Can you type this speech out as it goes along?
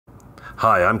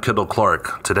Hi, I'm Kendall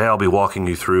Clark. Today I'll be walking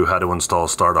you through how to install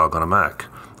Stardog on a Mac.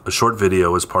 A short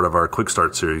video is part of our Quick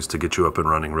Start series to get you up and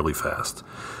running really fast.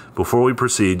 Before we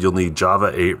proceed, you'll need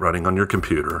Java 8 running on your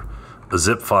computer, a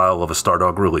zip file of a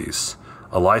Stardog release,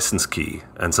 a license key,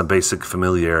 and some basic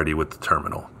familiarity with the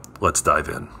terminal. Let's dive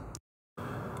in.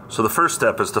 So the first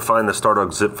step is to find the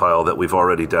Stardog zip file that we've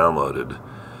already downloaded.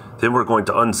 Then we're going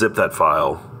to unzip that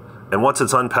file, and once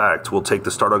it's unpacked, we'll take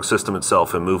the Stardog system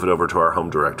itself and move it over to our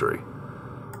home directory.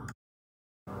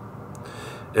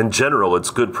 In general, it's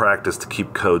good practice to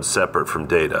keep code separate from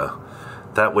data.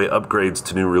 That way upgrades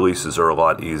to new releases are a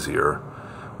lot easier.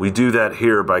 We do that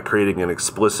here by creating an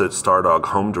explicit Stardog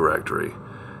home directory.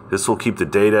 This will keep the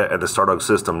data and the Stardog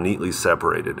system neatly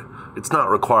separated. It's not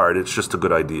required, it's just a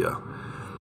good idea.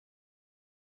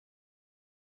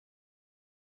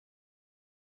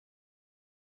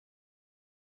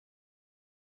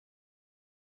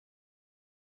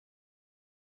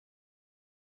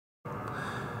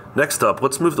 Next up,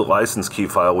 let's move the license key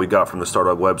file we got from the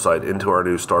Stardog website into our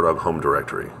new Stardog home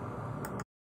directory.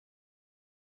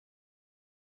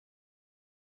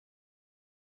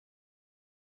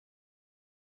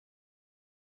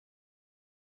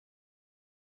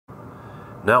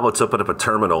 Now let's open up a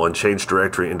terminal and change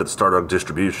directory into the Stardog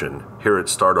distribution. Here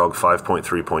it's Stardog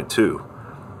 5.3.2.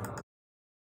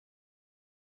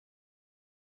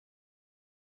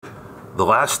 The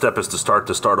last step is to start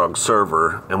the Stardog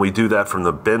server, and we do that from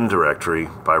the bin directory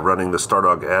by running the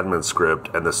Stardog admin script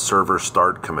and the server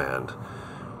start command.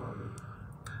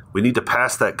 We need to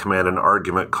pass that command an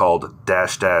argument called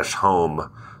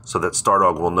 --home so that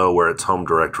Stardog will know where its home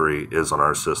directory is on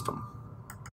our system.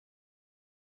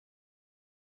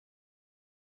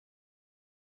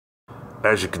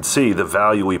 As you can see, the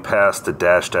value we passed to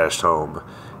 --home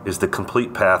is the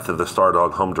complete path of the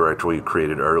Stardog home directory we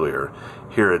created earlier.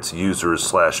 Here it's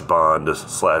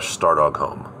users/bond/Stardog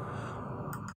home.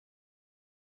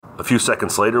 A few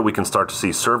seconds later, we can start to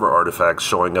see server artifacts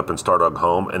showing up in Stardog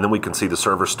home, and then we can see the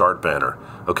server start banner.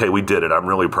 Okay, we did it. I'm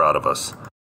really proud of us.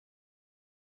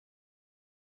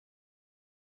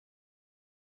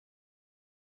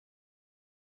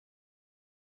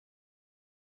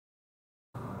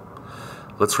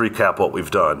 Let's recap what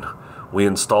we've done. We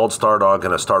installed Stardog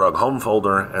in a Stardog home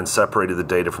folder and separated the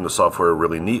data from the software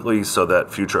really neatly so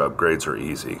that future upgrades are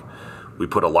easy. We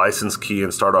put a license key in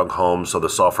Stardog home so the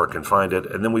software can find it,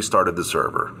 and then we started the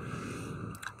server.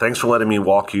 Thanks for letting me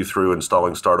walk you through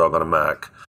installing Stardog on a Mac.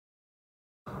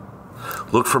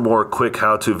 Look for more quick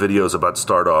how-to videos about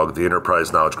Stardog, the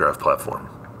enterprise knowledge graph platform.